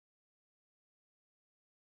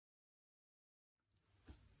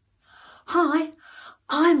Hi,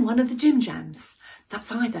 I'm one of the gym jams.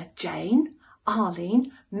 That's either Jane,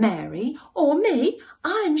 Arleen, Mary or me,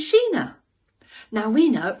 I'm Sheena. Now we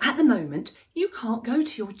know at the moment you can't go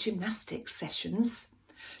to your gymnastics sessions,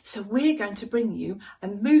 so we're going to bring you a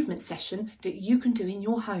movement session that you can do in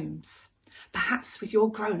your homes, perhaps with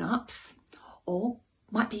your grown-ups or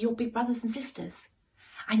might be your big brothers and sisters,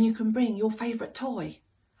 and you can bring your favourite toy.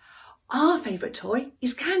 Our favourite toy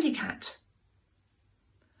is Candy Cat.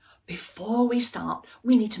 Before we start,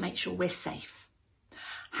 we need to make sure we're safe.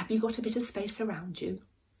 Have you got a bit of space around you?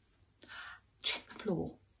 Check the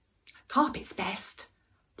floor. Carpet's best,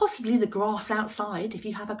 possibly the grass outside if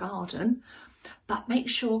you have a garden, but make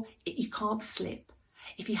sure you can't slip.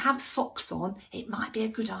 If you have socks on, it might be a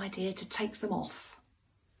good idea to take them off.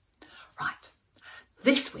 Right,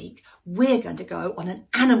 this week we're going to go on an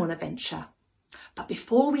animal adventure. But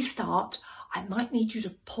before we start, I might need you to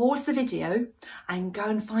pause the video and go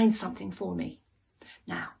and find something for me.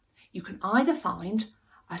 Now, you can either find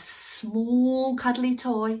a small cuddly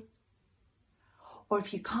toy, or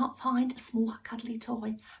if you can't find a small cuddly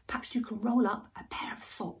toy, perhaps you can roll up a pair of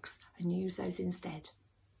socks and use those instead.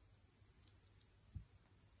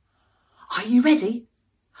 Are you ready?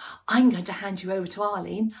 I'm going to hand you over to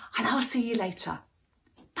Arleen and I'll see you later.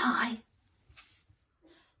 Bye.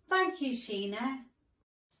 Thank you, Sheena.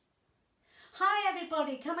 Hi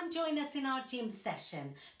everybody, come and join us in our gym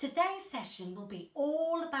session. Today's session will be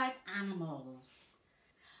all about animals.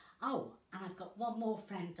 Oh, and I've got one more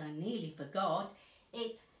friend I nearly forgot.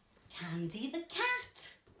 It's Candy the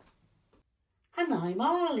cat. And I'm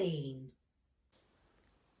Arleen.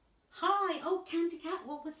 Hi, oh Candy cat,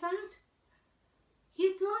 what was that?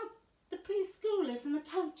 You'd like the preschoolers and the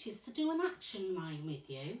coaches to do an action rhyme with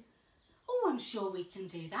you? Oh, I'm sure we can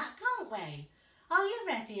do that, can't we? Are you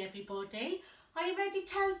ready, everybody? Are you ready,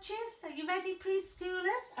 coaches? Are you ready,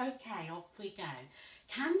 preschoolers? Okay, off we go.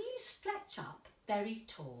 Can you stretch up very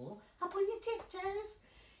tall, up on your tiptoes?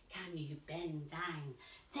 Can you bend down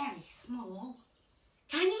very small?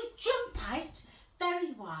 Can you jump out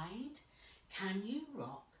very wide? Can you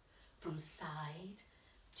rock from side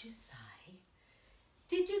to side?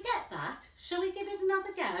 Did you get that? Shall we give it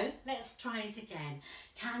another go? Let's try it again.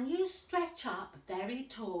 Can you stretch up very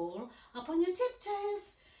tall, up on your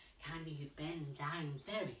tiptoes? Can you bend down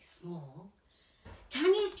very small?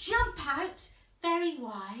 Can you jump out very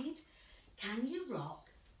wide? Can you rock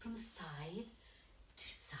from side to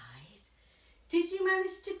side? Did you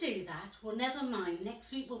manage to do that? Well, never mind.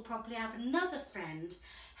 Next week we'll probably have another friend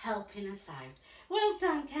helping us out. Well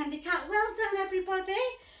done, Candy Cat. Well done, everybody.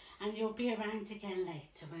 And you'll be around again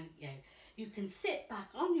later, won't you? You can sit back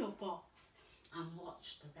on your box and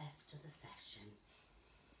watch the rest of the session.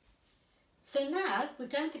 So now we're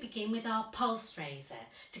going to begin with our pulse raiser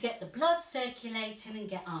to get the blood circulating and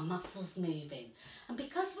get our muscles moving. And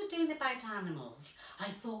because we're doing about animals, I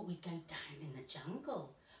thought we'd go down in the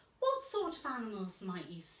jungle. What sort of animals might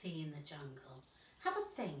you see in the jungle? Have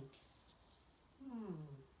a think.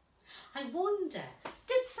 I wonder,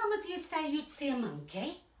 did some of you say you'd see a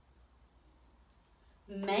monkey?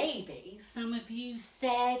 Maybe some of you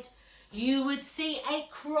said you would see a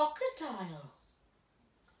crocodile.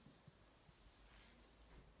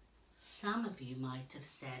 Some of you might have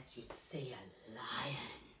said you'd see a lion.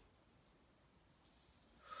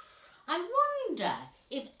 I wonder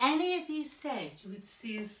if any of you said you would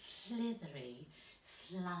see a slithery,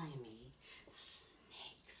 slimy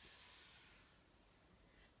snakes.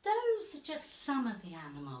 Those are just some of the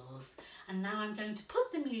animals. And now I'm going to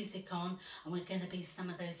put the music on and we're going to be some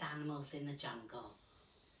of those animals in the jungle.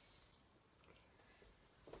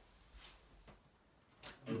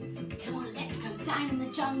 Come on, let's go down in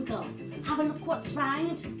the jungle. Have a look what's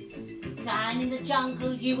round. Down in the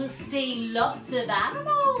jungle you will see lots of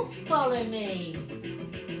animals. Follow me.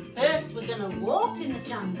 First we're going to walk in the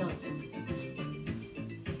jungle.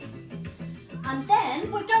 And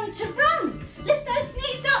then we're going to run. Lift those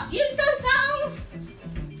knees up, use those arms.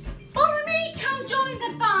 Follow me, come join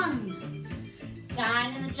the fun.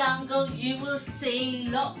 Down in the jungle you will see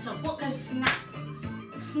lots of, what goes snap,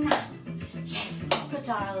 snap. Yes,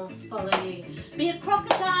 crocodiles, follow me. Be a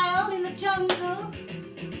crocodile in the jungle.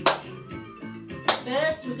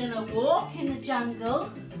 First we're going to walk in the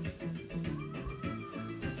jungle.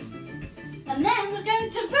 And then we're going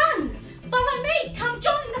to run. Follow me, come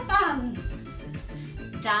join the fun.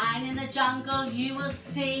 Down in the jungle you will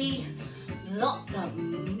see lots of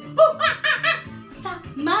what's that?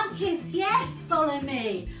 Monkeys, yes, follow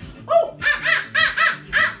me. Ooh,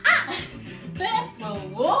 First we'll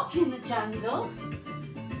walk in the jungle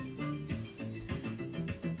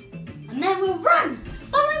and then we'll run.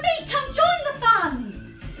 Follow me, come join the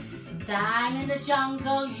fun. Down in the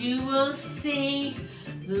jungle you will see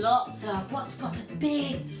lots of what's got a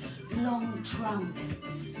big long trunk.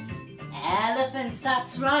 Elephants,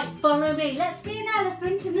 that's right, follow me. Let's be an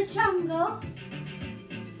elephant in the jungle.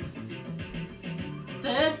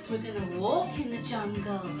 First we're going to walk in the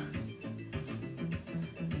jungle.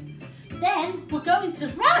 Then we're going to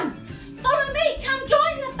run. Follow me, come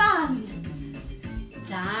join the fun.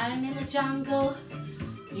 Down in the jungle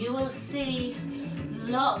you will see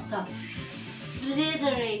lots of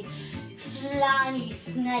slithery, slimy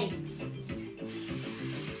snakes.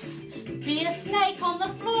 Be a snake on the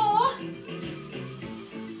floor.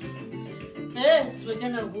 First we're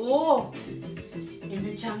going to walk in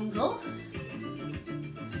the jungle.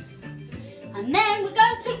 And then we're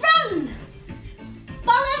going to run.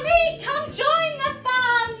 Follow me, come join the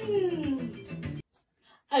fun.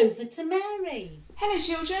 Over to Mary. Hello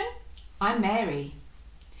children, I'm Mary.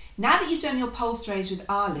 Now that you've done your pulse raise with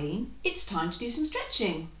Arleen, it's time to do some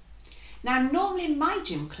stretching. Now normally in my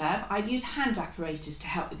gym club I'd use hand apparatus to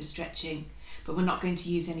help with the stretching, but we're not going to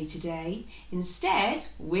use any today. Instead,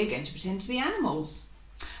 we're going to pretend to be animals.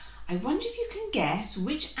 I wonder if you can guess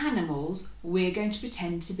which animals we're going to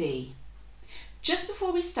pretend to be. Just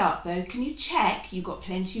before we start though, can you check you've got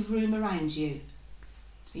plenty of room around you?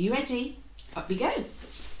 Are you ready? Up we go.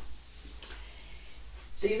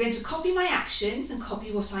 So you're going to copy my actions and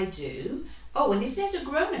copy what I do. Oh, and if there's a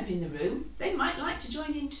grown-up in the room, they might like to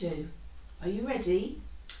join in too. Are you ready?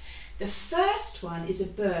 The first one is a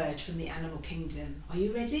bird from the animal kingdom. Are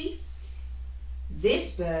you ready?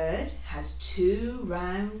 This bird has 2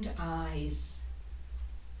 round eyes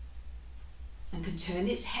and can turn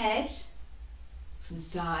its head from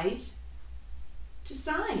side to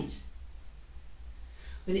side.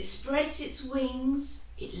 When it spreads its wings,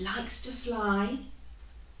 it likes to fly,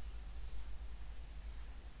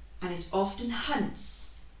 and it often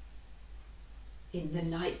hunts in the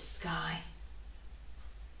night sky.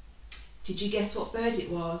 Did you guess what bird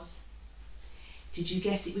it was? Did you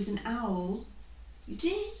guess it was an owl? You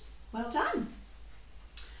did. Well done.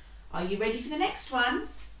 Are you ready for the next one?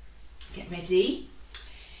 Get ready.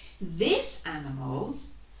 This animal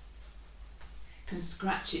can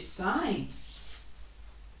scratch its sides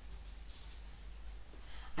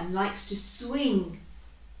and likes to swing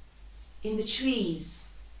in the trees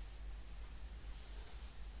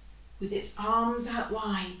with its arms out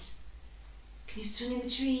wide. Can you swing in the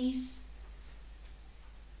trees?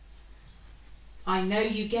 I know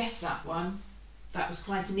you guessed that one. That was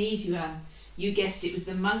quite an easy one. You guessed it was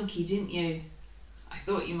the monkey, didn't you? I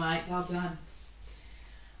thought you might. Well done.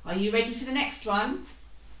 Are you ready for the next one?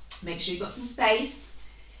 Make sure you've got some space.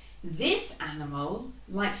 This animal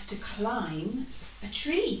likes to climb a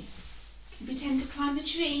tree. Can you pretend to climb the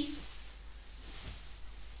tree?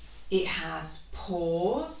 It has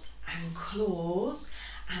paws and claws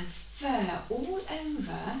and fur all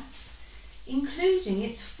over, including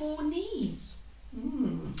its 4 knees.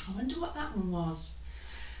 I wonder what that one was.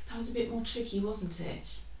 That was a bit more tricky, wasn't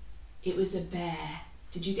it? It was a bear.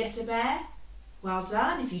 Did you guess a bear? Well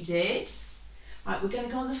done if you did. Right, we're going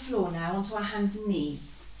to go on the floor now, onto our hands and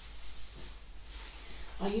knees.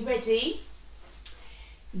 Are you ready?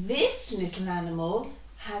 This little animal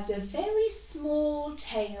has a very small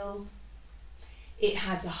tail. It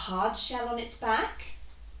has a hard shell on its back.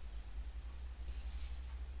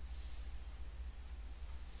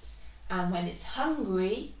 And when it's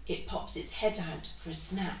hungry, it pops its head out for a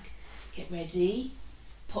snack. Get ready.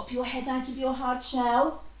 Pop your head out of your hard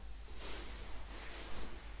shell.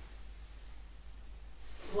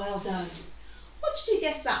 Well done. What did you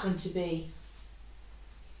guess that one to be?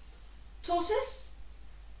 Tortoise?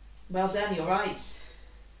 Well done, you're right.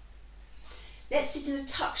 Let's sit in a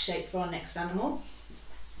tuck shape for our next animal.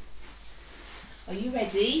 Are you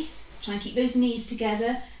ready? Try and keep those knees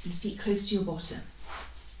together and feet close to your bottom.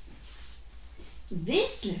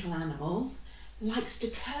 This little animal likes to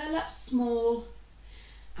curl up small,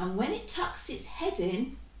 and when it tucks its head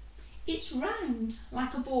in, it's round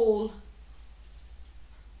like a ball.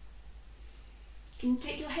 Can you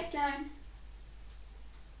take your head down?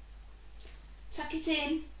 Tuck it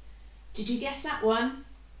in. Did you guess that one?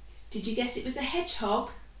 Did you guess it was a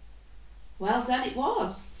hedgehog? Well done, it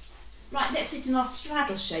was. Right, let's sit in our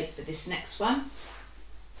straddle shape for this next one.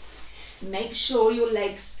 Make sure your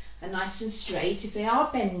legs are nice and straight. If they are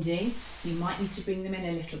bending, you might need to bring them in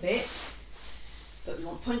a little bit. But we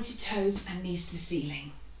want pointed toes and knees to the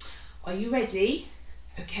ceiling. Are you ready?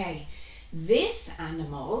 Okay, this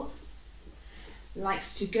animal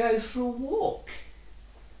likes to go for a walk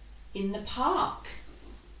in the park.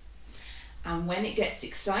 And when it gets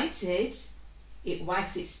excited, it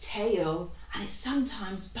wags its tail and it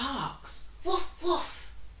sometimes barks. Woof,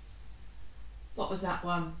 woof. What was that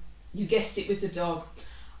one? You guessed it was a dog.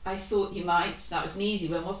 I thought you might. That was an easy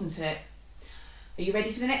one, wasn't it? Are you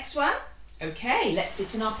ready for the next one? Okay, let's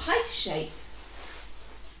sit in our pike shape.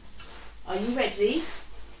 Are you ready?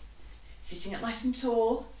 Sitting up nice and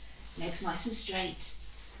tall, legs nice and straight.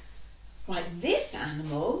 Right, this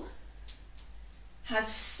animal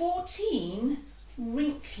has 14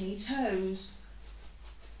 wrinkly toes.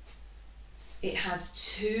 It has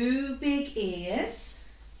 2 big ears,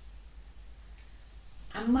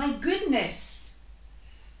 and my goodness,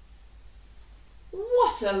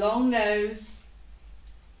 what a long nose.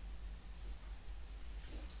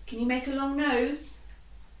 Can you make a long nose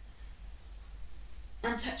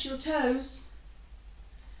and touch your toes?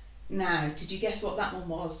 Now, did you guess what that one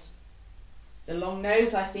was? The long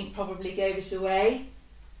nose, I think, probably gave it away.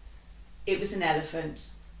 It was an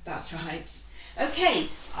elephant. That's right. Okay,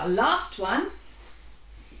 our last one.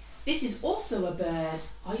 This is also a bird.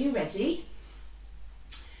 Are you ready?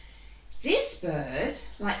 This bird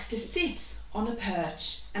likes to sit on a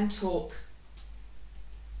perch and talk.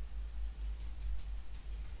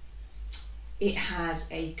 It has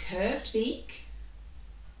a curved beak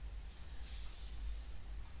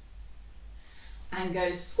and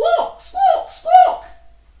goes squawk, squawk, squawk.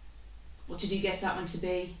 What did you guess that one to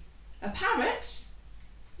be? A parrot?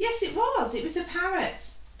 Yes, it was. It was a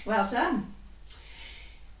parrot. Well done.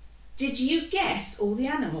 Did you guess all the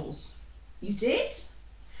animals? You did?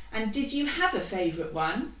 And did you have a favourite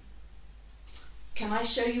one? Can I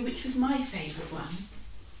show you which was my favourite one?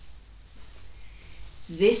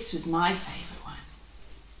 This was my favourite one.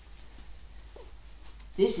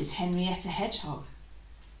 This is Henrietta Hedgehog.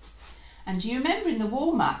 And do you remember in the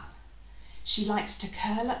warm-up, she likes to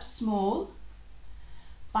curl up small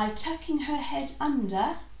by tucking her head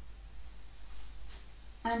under,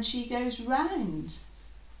 and she goes round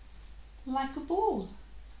like a ball.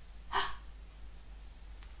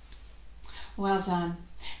 Well done.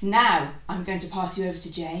 Now I'm going to pass you over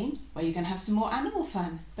to Jane, where you're going to have some more animal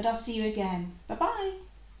fun, but I'll see you again. Bye-bye.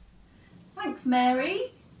 Thanks,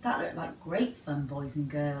 Mary. That looked like great fun, boys and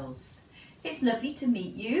girls. It's lovely to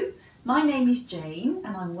meet you. My name is Jane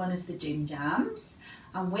and I'm one of the Gym JAMS,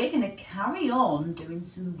 and we're going to carry on doing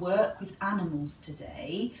some work with animals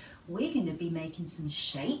today. We're going to be making some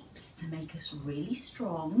shapes to make us really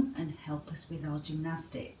strong and help us with our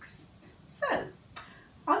gymnastics. So,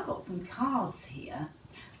 I've got some cards here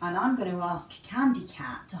and I'm going to ask Candy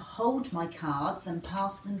Cat to hold my cards and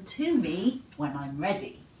pass them to me when I'm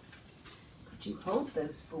ready. Could you hold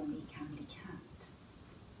those for me, Candy Cat?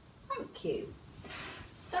 Thank you.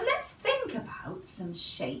 So let's think about some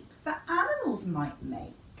shapes that animals might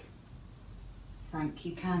make. Thank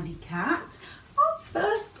you, Candy Cat. Our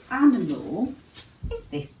first animal is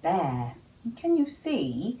this bear. Can you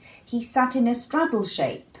see? He's sat in a straddle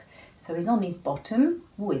shape. So he's on his bottom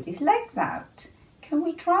with his legs out. Can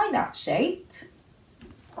we try that shape?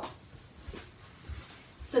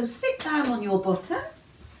 So sit down on your bottom.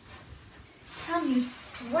 Can you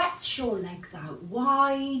stretch your legs out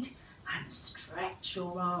wide and stretch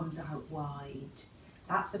your arms out wide?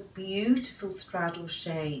 That's a beautiful straddle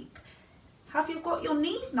shape. Have you got your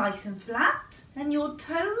knees nice and flat and your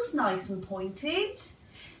toes nice and pointed?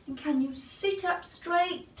 And can you sit up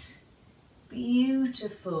straight?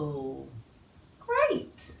 Beautiful.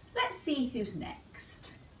 Great. Let's see who's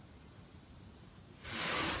next.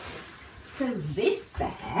 So this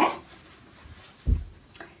bear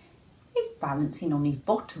is balancing on his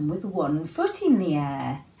bottom with one foot in the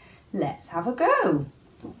air. Let's have a go.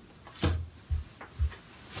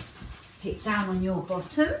 Sit down on your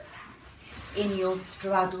bottom in your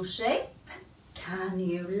straddle shape. Can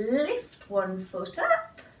you lift one foot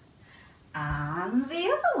up and the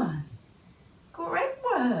other one? Great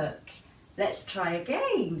work. Let's try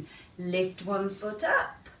again. Lift one foot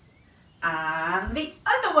up and the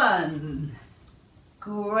other one.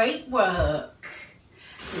 Great work.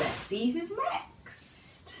 Let's see who's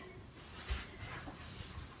next.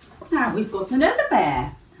 Now we've got another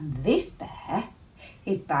bear, and this bear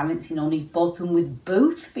is balancing on his bottom with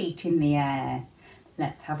both feet in the air.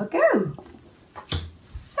 Let's have a go.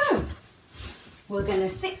 So, we're going to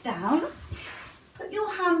sit down. Put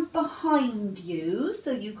your hands behind you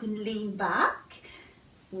so you can lean back.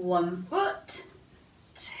 1 foot,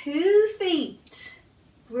 2 feet.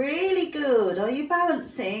 Really good. Are you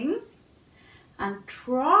balancing? And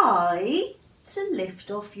try to lift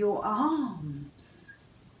off your arms.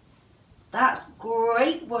 That's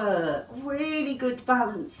great work. Really good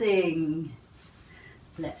balancing.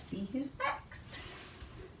 Let's see who's next.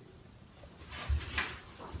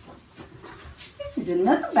 This is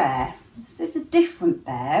another bear. This is a different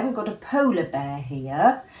bear. We've got a polar bear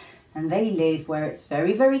here, and they live where it's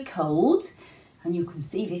very, very cold. And you can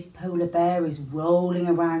see this polar bear is rolling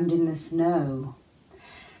around in the snow.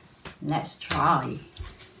 Let's try.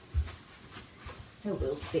 So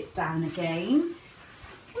we'll sit down again.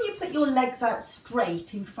 Can you put your legs out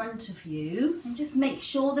straight in front of you and just make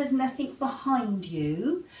sure there's nothing behind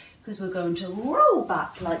you, because we're going to roll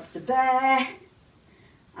back like the bear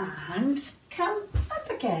and come up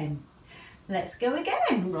again. Let's go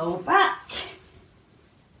again. Roll back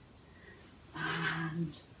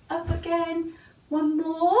and up again. One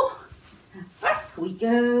more. Back we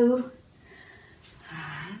go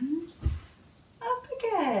and up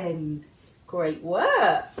again. Great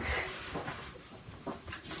work.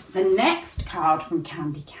 The next card from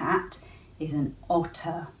Candy Cat is an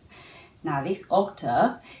otter. Now this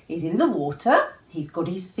otter is in the water. He's got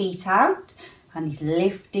his feet out and he's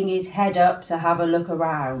lifting his head up to have a look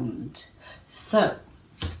around. So,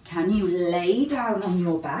 can you lay down on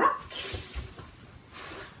your back?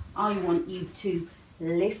 I want you to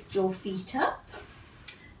lift your feet up,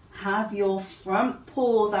 have your front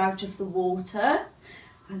paws out of the water,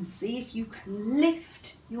 and see if you can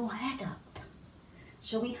lift your head up.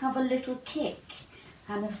 Shall we have a little kick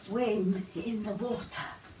and a swim in the water,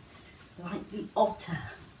 like the otter?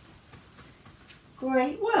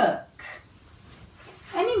 Great work.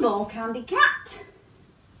 Any more, Candy Cat?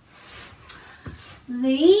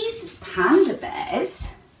 These panda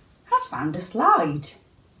bears have found a slide.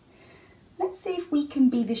 Let's see if we can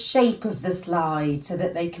be the shape of the slide so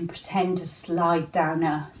that they can pretend to slide down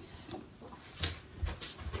us.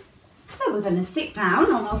 So we're going to sit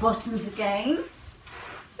down on our bottoms again.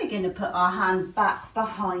 We're going to put our hands back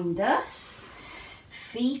behind us,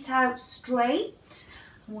 feet out straight.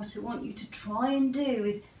 And what I want you to try and do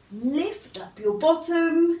is lift up your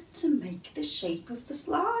bottom to make the shape of the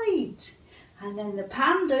slide. And then the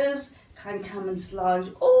pandas can come and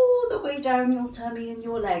slide all the way down your tummy and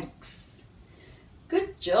your legs.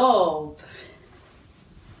 Good job.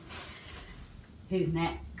 Who's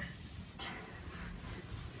next?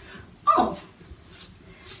 Oh,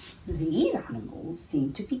 these animals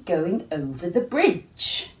seem to be going over the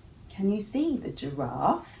bridge. Can you see the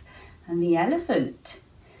giraffe and the elephant?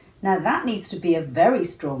 Now that needs to be a very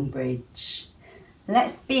strong bridge.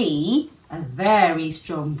 Let's be a very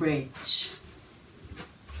strong bridge.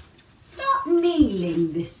 Start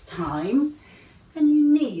kneeling this time. Can you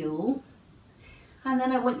kneel? And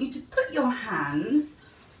then I want you to put your hands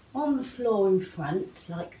on the floor in front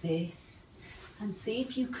like this and see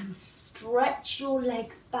if you can stretch your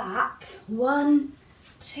legs back. 1,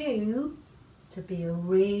 2, to be a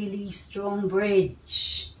really strong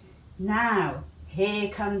bridge. Now, here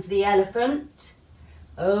comes the elephant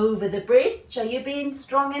over the bridge. Are you being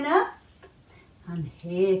strong enough? And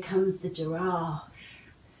here comes the giraffe.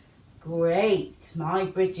 Great, my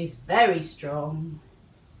bridge is very strong.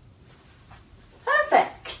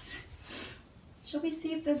 Perfect. Shall we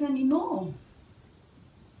see if there's any more?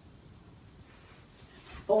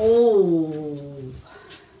 Oh,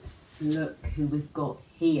 look who we've got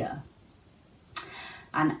here.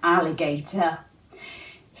 An alligator.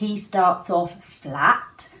 He starts off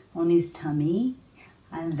flat on his tummy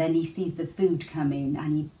and then he sees the food come in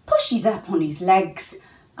and he pushes up on his legs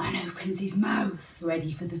and opens his mouth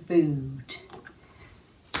ready for the food.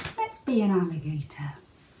 Let's be an alligator.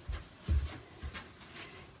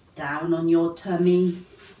 Down on your tummy,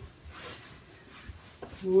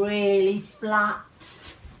 really flat,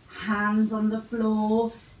 hands on the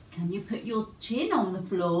floor. Can you put your chin on the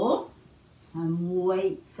floor and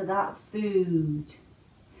wait for that food?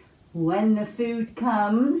 When the food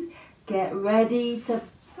comes, get ready to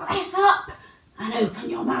press up and open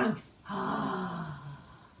your mouth.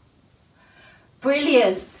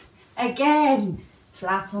 Brilliant. Again,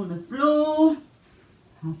 flat on the floor.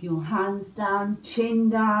 Have your hands down, chin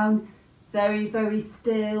down, very, very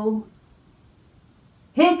still.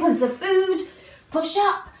 Here comes the food. Push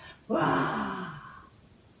up. Well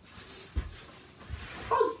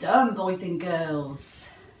done, boys and girls.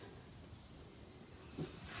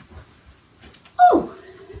 Oh,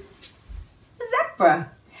 a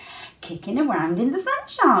zebra kicking around in the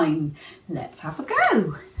sunshine. Let's have a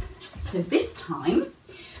go. So this time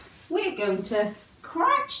we're going to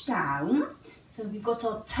crouch down. So we've got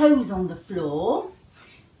our toes on the floor.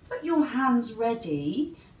 Put your hands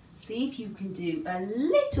ready. See if you can do a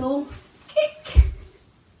little kick.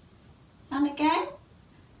 And again,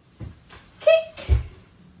 kick.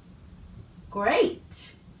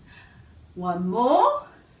 Great. One more,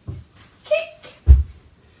 kick.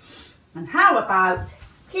 And how about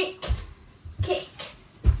kick, kick,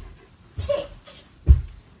 kick.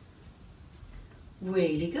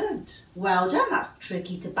 Really good. Well done. That's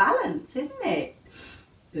tricky to balance, isn't it?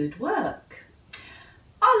 Good work.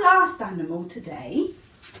 Our last animal today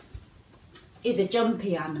is a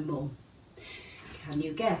jumpy animal. Can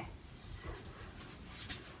you guess?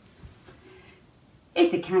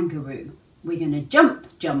 It's a kangaroo. We're going to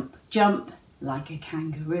jump, jump, jump like a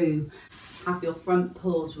kangaroo. Have your front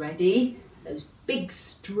paws ready. Those big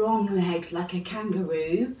strong legs like a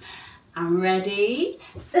kangaroo. And ready?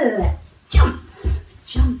 Let's jump,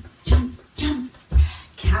 jump, jump, jump.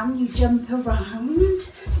 Can you jump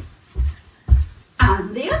around?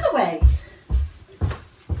 And the other way.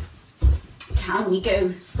 Can we go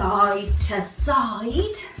side to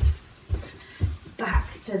side?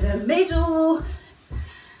 Back to the middle.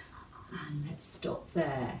 And let's stop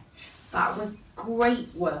there. That was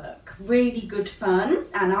great work, really good fun.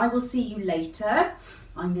 And I will see you later.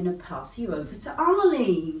 I'm going to pass you over to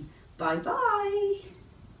Arleen. Bye-bye.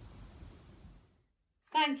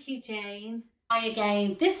 Thank you, Jane. Hi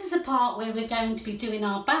again. This is a part where we're going to be doing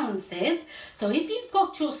our balances. So if you've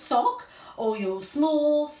got your sock or your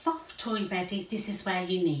small soft toy ready, this is where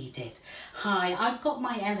you need it. Hi, I've got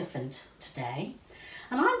my elephant today.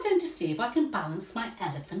 And I'm going to see if I can balance my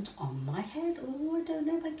elephant on my head. Oh, I don't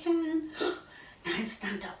know if I can. Now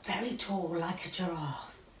stand up very tall like a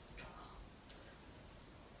giraffe.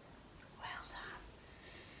 Well done.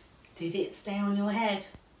 Did it stay on your head?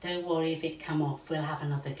 Don't worry if it come off. We'll have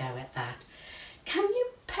another go at that. Can you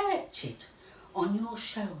perch it on your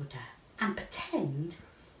shoulder and pretend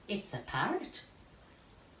it's a parrot?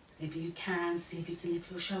 If you can, see if you can lift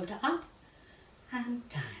your shoulder up and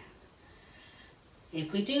down.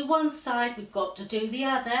 If we do one side, we've got to do the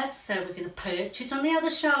other. So we're going to perch it on the other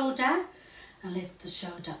shoulder and lift the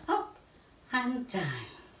shoulder up and down.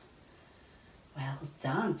 Well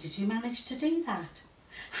done. Did you manage to do that?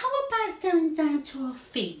 How about going down to our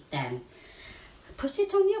feet then? Put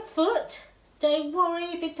it on your foot. Don't worry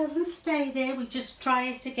if it doesn't stay there. We just try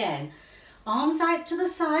it again. Arms out to the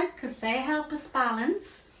side because they help us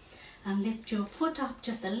balance. And lift your foot up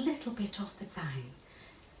just a little bit off the ground.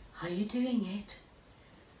 Are you doing it?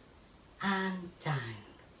 And down.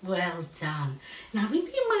 Well done. Now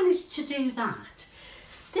if you manage to do that,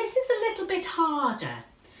 this is a little bit harder.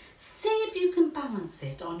 See if you can balance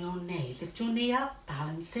it on your knee. Lift your knee up,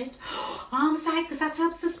 balance it. Arms out because that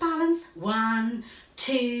helps us balance. 1,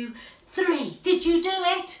 2, 3. Did you do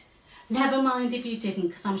it? Never mind if you didn't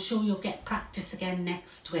because I'm sure you'll get practice again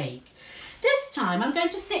next week. This time I'm going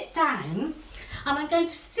to sit down and I'm going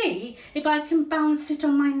to see if I can balance it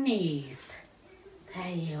on my knees.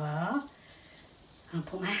 There you are. I'll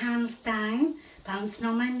put my hands down, bouncing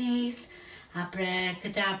on my knees.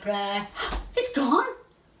 Abracadabra. It's gone.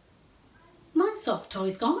 My soft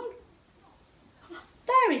toy's gone.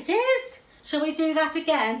 There it is. Shall we do that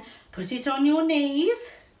again? Put it on your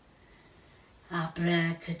knees.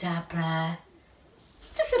 Abracadabra.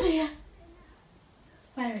 Disappear.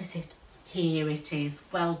 Where is it? Here it is.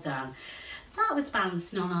 Well done. That was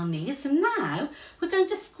balancing on our knees, and now we're going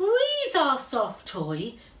to squeeze our soft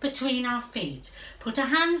toy between our feet. Put our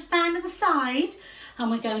hands down to the side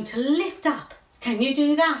and we're going to lift up. Can you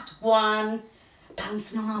do that? 1,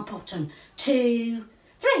 bouncing on our bottom. 2,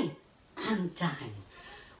 3, and down.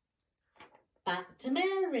 Back to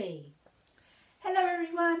Mary. Hello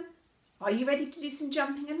everyone. Are you ready to do some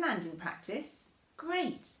jumping and landing practice?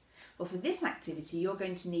 Great. Well, for this activity you're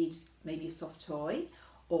going to need maybe a soft toy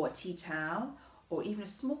or a tea towel or even a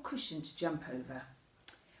small cushion to jump over.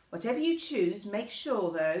 Whatever you choose, make sure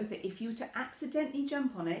though that if you were to accidentally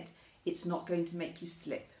jump on it, it's not going to make you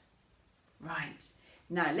slip. Right,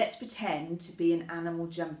 now let's pretend to be an animal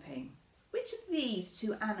jumping. Which of these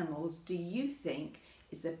two animals do you think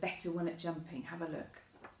is the better one at jumping? Have a look.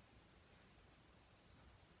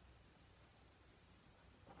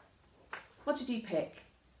 What did you pick?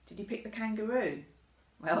 Did you pick the kangaroo?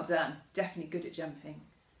 Well done, definitely good at jumping.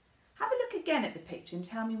 Have a look again at the picture and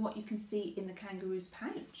tell me what you can see in the kangaroo's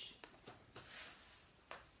pouch.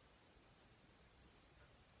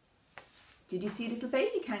 Did you see a little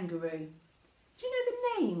baby kangaroo? Do you know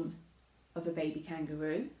the name of a baby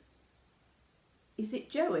kangaroo? Is it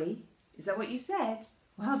Joey? Is that what you said?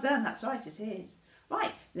 Well done, that's right, it is.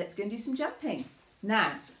 Right, let's go and do some jumping.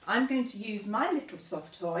 Now, I'm going to use my little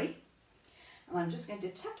soft toy and I'm just going to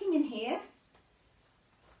tuck him in here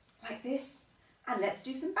like this, and let's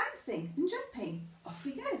do some bouncing and jumping. Off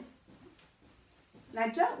we go. Now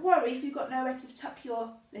don't worry if you've got nowhere to tuck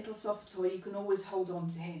your little soft toy, you can always hold on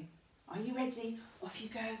to him. Are you ready? Off you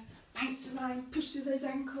go. Bounce around, push through those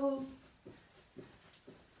ankles.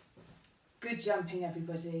 Good jumping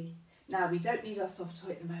everybody. Now we don't need our soft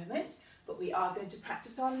toy at the moment, but we are going to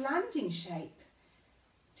practice our landing shape.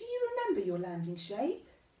 Do you remember your landing shape?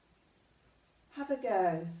 Have a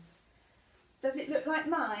go. Does it look like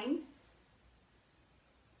mine?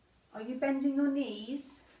 Are you bending your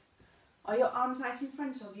knees? Are your arms out in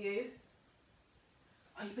front of you?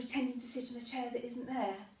 Are you pretending to sit on a chair that isn't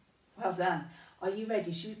there? Well done. Are you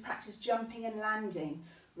ready? Should we practice jumping and landing?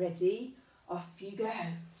 Ready? Off you go.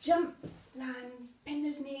 Jump, land, bend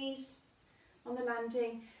those knees on the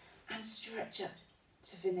landing and stretch up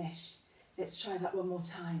to finish. Let's try that one more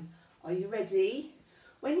time. Are you ready?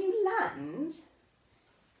 When you land,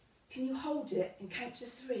 can you hold it and count to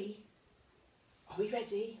 3? Are we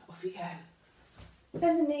ready? Off we go.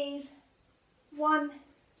 Bend the knees. 1,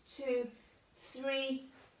 2, 3,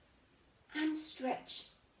 and stretch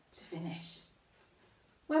to finish.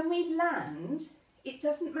 When we land, it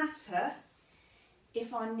doesn't matter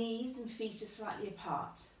if our knees and feet are slightly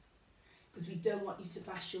apart, because we don't want you to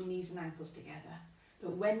bash your knees and ankles together.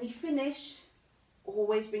 But when we finish,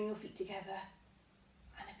 always bring your feet together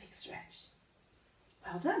and a big stretch.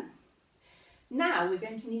 Well done. Now we're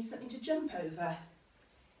going to need something to jump over.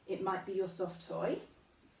 It might be your soft toy.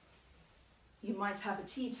 You might have a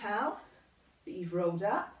tea towel that you've rolled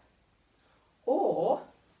up, or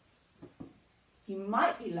you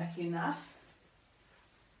might be lucky enough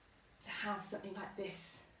to have something like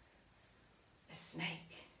this, a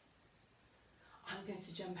snake. I'm going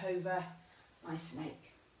to jump over my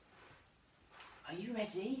snake. Are you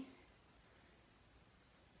ready?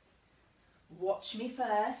 Watch me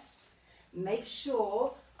first. Make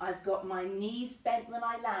sure I've got my knees bent when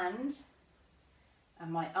I land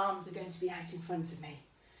and my arms are going to be out in front of me.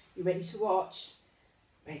 You ready to watch?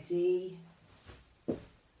 Ready?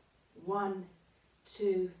 1,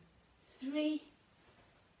 2, 3,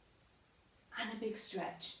 and a big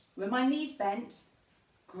stretch. Were my knees bent?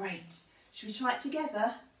 Great. Should we try it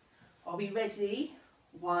together? Are we ready?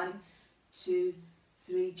 1, 2,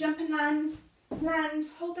 3. Jump and land. Land.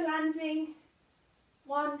 Hold the landing.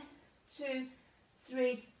 1, 2,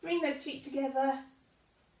 3. Bring those feet together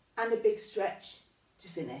and a big stretch to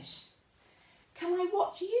finish. Can I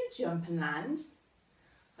watch you jump and land?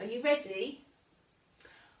 Are you ready?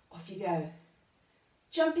 Off you go.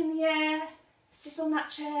 Jump in the air, sit on that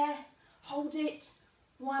chair, hold it.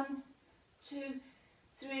 1, 2,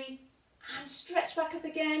 3, and stretch back up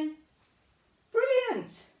again.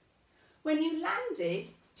 Brilliant. When you landed,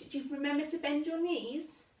 did you remember to bend your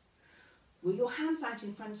knees? Were your hands out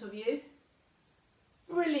in front of you?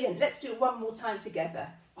 Brilliant. Let's do it one more time together.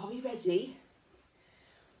 Are we ready?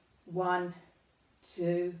 1,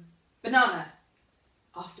 2, banana.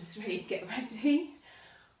 After 3, get ready.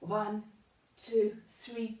 1, 2,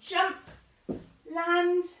 3, jump,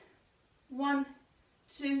 land. 1,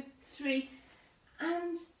 2, 3,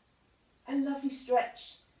 and a lovely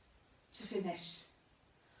stretch to finish.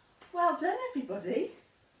 Well done, everybody.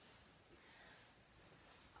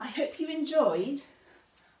 I hope you enjoyed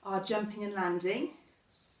our jumping and landing,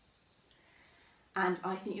 and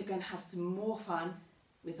I think you're going to have some more fun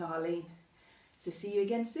with Arleen. So see you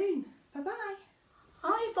again soon. Bye-bye.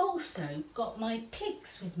 I've also got my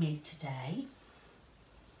pigs with me today.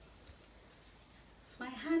 It's my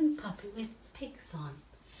hand puppy with pigs on.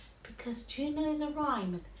 Because do you know the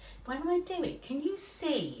rhyme? When I do it, can you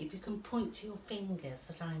see if you can point to your fingers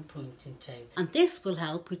that I'm pointing to? And this will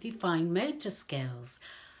help with your fine motor skills.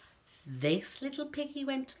 This little piggy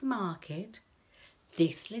went to the market.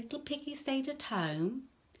 This little piggy stayed at home.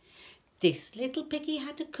 This little piggy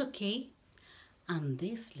had a cookie. And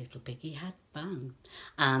this little piggy had fun.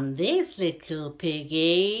 And this little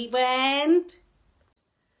piggy went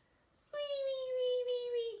wee, wee, wee, wee,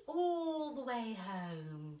 wee, all the way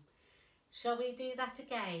home. Shall we do that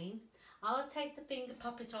again? I'll take the finger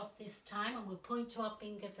puppet off this time and we'll point to our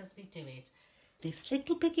fingers as we do it. This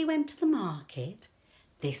little piggy went to the market.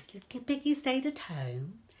 This little piggy stayed at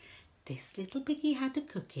home. This little piggy had a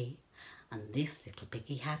cookie. And this little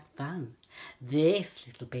piggy had fun. This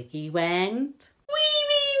little piggy went wee,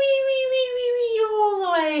 wee, wee, wee, wee, wee, wee, all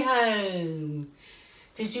the way home.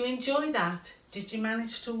 Did you enjoy that? Did you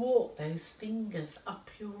manage to walk those fingers up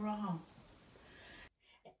your arm?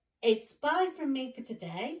 It's bye from me for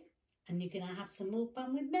today, and you're going to have some more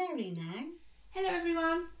fun with Mary now. Hello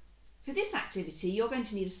everyone. For this activity you're going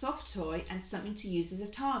to need a soft toy and something to use as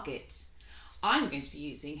a target. I'm going to be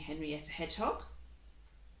using Henrietta Hedgehog,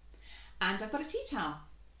 and I've got a tea towel.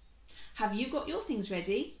 Have you got your things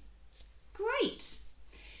ready? Great!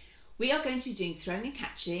 We are going to be doing throwing and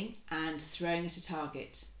catching and throwing at a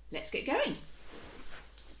target. Let's get going.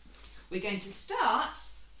 We're going to start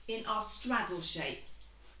in our straddle shape.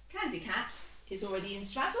 Candy Cat is already in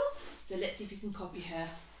straddle, so let's see if we can copy her.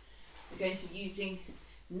 We're going to be using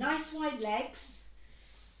nice wide legs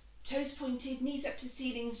Toes pointed, knees up to the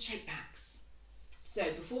ceiling and straight backs. So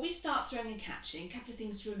before we start throwing and catching, a couple of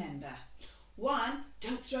things to remember. 1,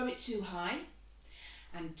 don't throw it too high.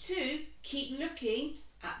 And 2, keep looking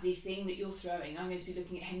at the thing that you're throwing. I'm going to be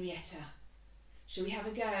looking at Henrietta. Shall we have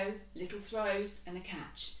a go? Little throws and a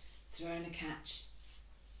catch. Throw and a catch.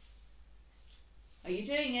 Are you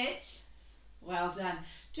doing it? Well done.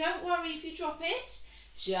 Don't worry if you drop it.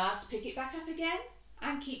 Just pick it back up again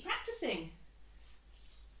and keep practicing.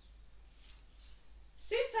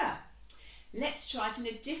 Super. Let's try it in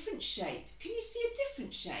a different shape. Can you see a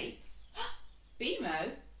different shape? Bimo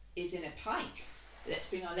is in a pike. Let's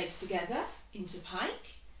bring our legs together into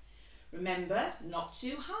pike. Remember, not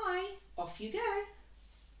too high. Off you go.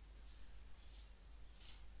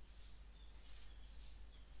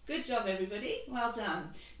 Good job, everybody. Well done.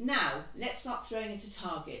 Now, let's start throwing at a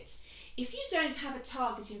target. If you don't have a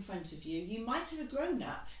target in front of you, you might have a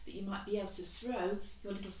grown-up that you might be able to throw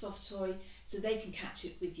your little soft toy so they can catch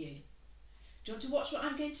it with you. Do you want to watch what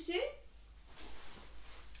I'm going to do?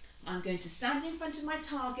 I'm going to stand in front of my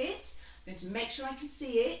target. I'm going to make sure I can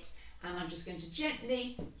see it, and I'm just going to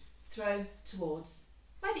gently throw towards.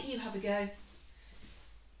 Why don't you have a go?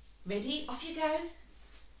 Ready? Off you go.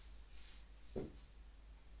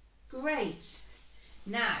 Great.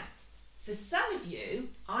 Now, for some of you,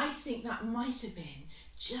 I think that might have been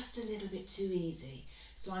just a little bit too easy,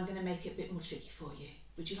 so I'm going to make it a bit more tricky for you.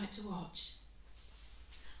 Would you like to watch?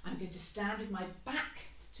 I'm going to stand with my back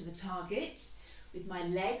to the target, with my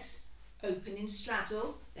legs open in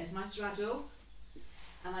straddle. There's my straddle.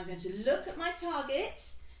 And I'm going to look at my target,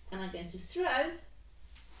 and I'm going to throw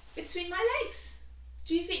between my legs.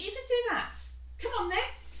 Do you think you can do that? Come on then,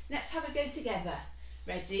 let's have a go together.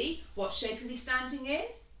 Ready? What shape are we standing in?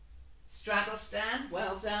 Straddle stand,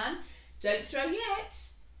 well done. Don't throw yet.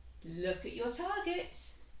 Look at your target.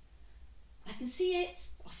 I can see it.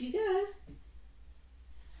 Off you go.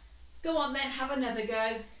 Go on then, have another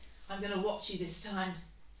go. I'm going to watch you this time.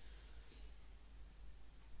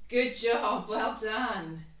 Good job, well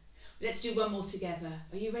done. Let's do one more together.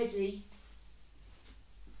 Are you ready?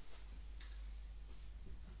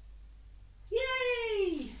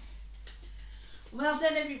 Yay! Well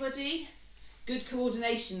done, everybody. Good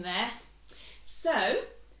coordination there. So,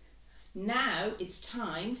 now it's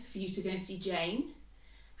time for you to go and see Jane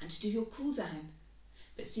and to do your cool down.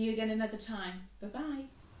 But see you again another time. Bye-bye.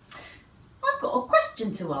 I've got a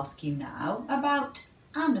question to ask you now about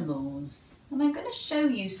animals, and I'm going to show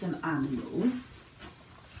you some animals.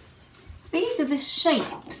 These are the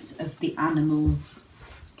shapes of the animals.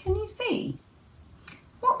 Can you see?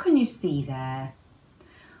 What can you see there?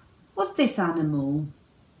 What's this animal?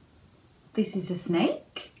 This is a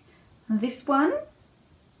snake. And this one?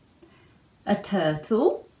 A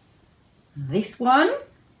turtle. And this one?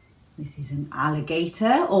 This is an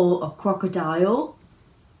alligator or a crocodile.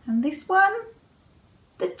 And this one?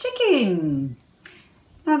 The chicken.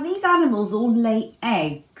 Now these animals all lay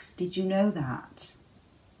eggs. Did you know that?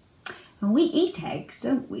 And we eat eggs,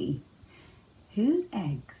 don't we? Whose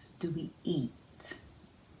eggs do we eat?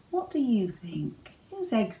 What do you think?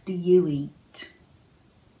 Whose eggs do you eat?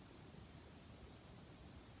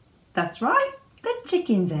 That's right, the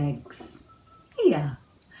chicken's eggs. Here.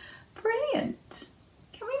 Brilliant.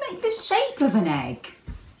 Can we make the shape of an egg?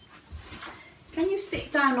 Can you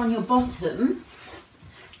sit down on your bottom,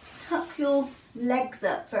 tuck your legs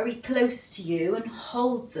up very close to you and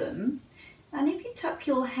hold them, and if you tuck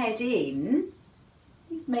your head in,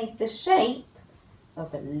 you've made the shape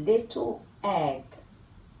of a little egg.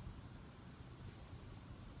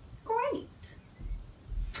 Great.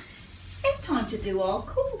 It's time to do our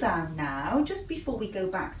cool down now. Just before we go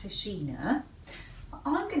back to Sheena,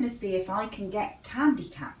 I'm going to see if I can get Candy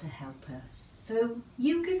Cat to help us. So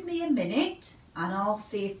you give me a minute and I'll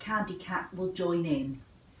see if Candy Cat will join in.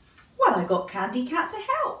 Well, I got Candy Cat to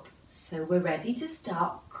help, so we're ready to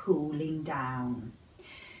start cooling down.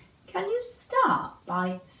 Can you start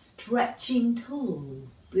by stretching tall?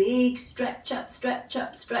 Big stretch up, stretch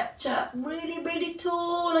up, stretch up. Really, really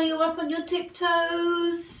tall. Are you up on your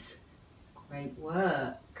tiptoes? Great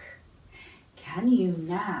work. Can you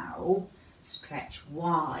now stretch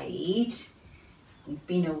wide? We've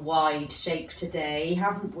been a wide shape today,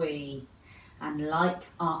 haven't we? And like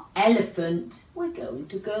our elephant, we're going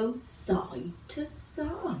to go side to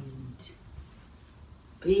side.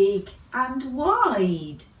 Big and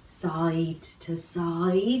wide, side to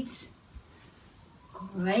side.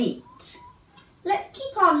 Great. Let's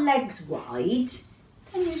keep our legs wide.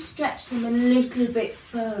 Can you stretch them a little bit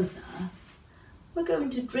further? We're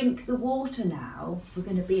going to drink the water now. We're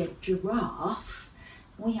going to be a giraffe.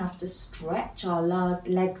 we have to stretch our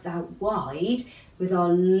legs out wide with our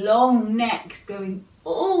long necks going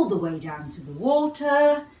all the way down to the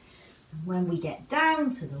water. And when we get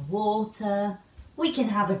down to the water, we can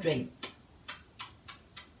have a drink.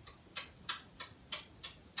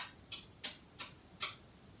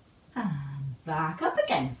 And back up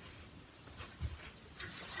again.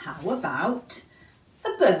 How about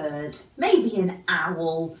a bird? Maybe an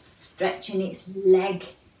owl stretching its leg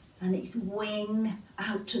and its wing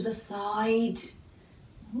out to the side.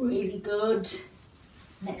 Really good.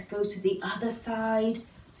 Let's go to the other side.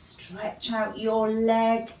 Stretch out your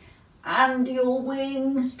leg and your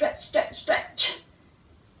wing. Stretch, stretch, stretch.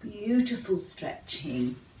 Beautiful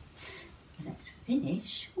stretching. Let's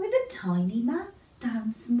finish with a tiny mouse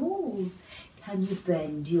down small. Can you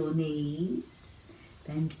bend your knees?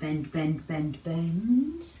 Bend, bend, bend, bend,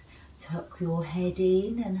 bend. Tuck your head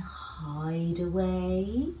in and hide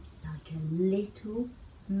away like a little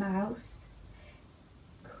mouse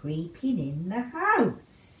creeping in the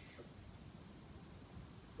house.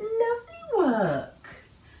 Lovely work.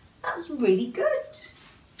 That's really good.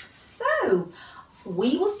 So,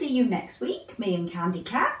 we will see you next week, me and Candy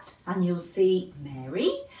Cat, and you'll see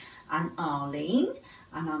Mary and Arleen,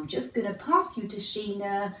 and I'm just going to pass you to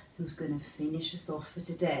Sheena, who's going to finish us off for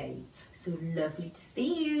today. So lovely to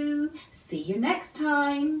see you. See you next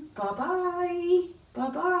time. Bye-bye.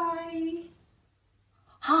 Bye-bye.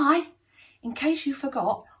 Hi, in case you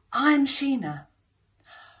forgot, I'm Sheena.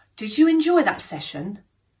 Did you enjoy that session?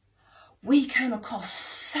 We came across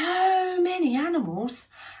so many animals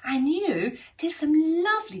and you did some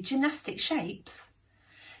lovely gymnastic shapes.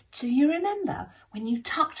 Do you remember when you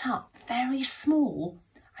tucked up very small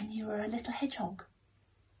and you were a little hedgehog?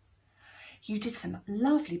 You did some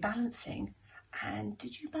lovely balancing, and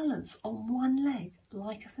did you balance on one leg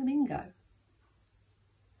like a flamingo?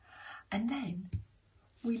 And then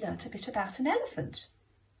we learnt a bit about an elephant.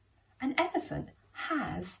 An elephant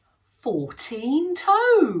has 14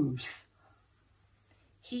 toes.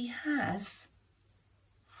 He has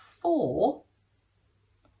 4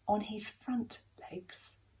 on his front legs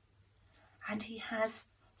and he has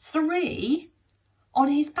 3 on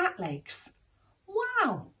his back legs.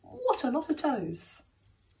 Wow, what a lot of toes.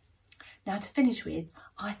 Now to finish with,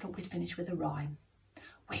 I thought we'd finish with a rhyme.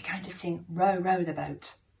 We're going to sing Row, Row the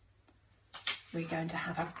Boat. We're going to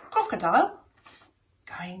have a crocodile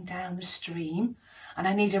going down the stream and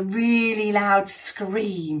I need a really loud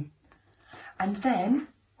scream. And then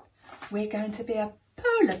we're going to be a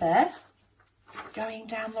polar bear going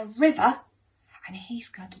down the river and he's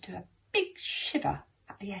going to do a big shiver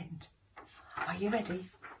at the end. Are you ready?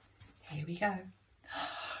 Here we go.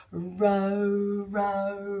 Row,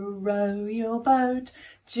 row, row your boat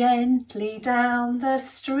gently down the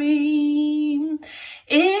stream.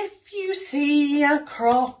 If you see a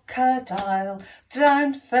crocodile,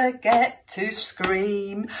 don't forget to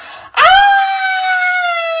scream. Ah!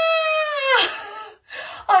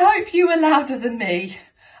 I hope you were louder than me.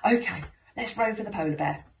 Okay, let's row for the polar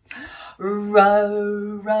bear.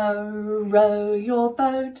 Row, row, row your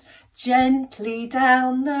boat gently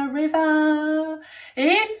down the river.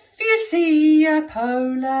 If you see a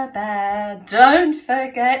polar bear, don't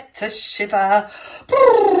forget to shiver.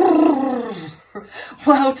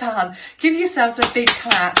 Well done. Give yourselves a big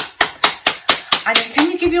clap. And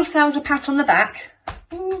can you give yourselves a pat on the back?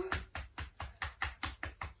 Ooh.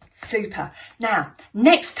 Super. Now,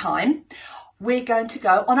 next time, we're going to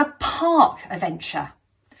go on a park adventure.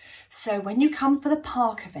 So when you come for the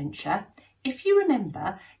park adventure, if you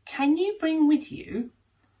remember, can you bring with you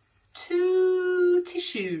 2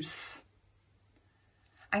 tissues?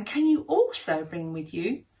 And can you also bring with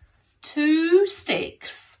you 2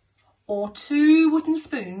 sticks or 2 wooden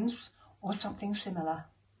spoons or something similar?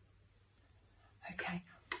 Okay,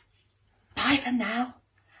 bye for now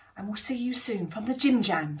and we'll see you soon from the Gym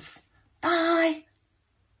Jams. Bye.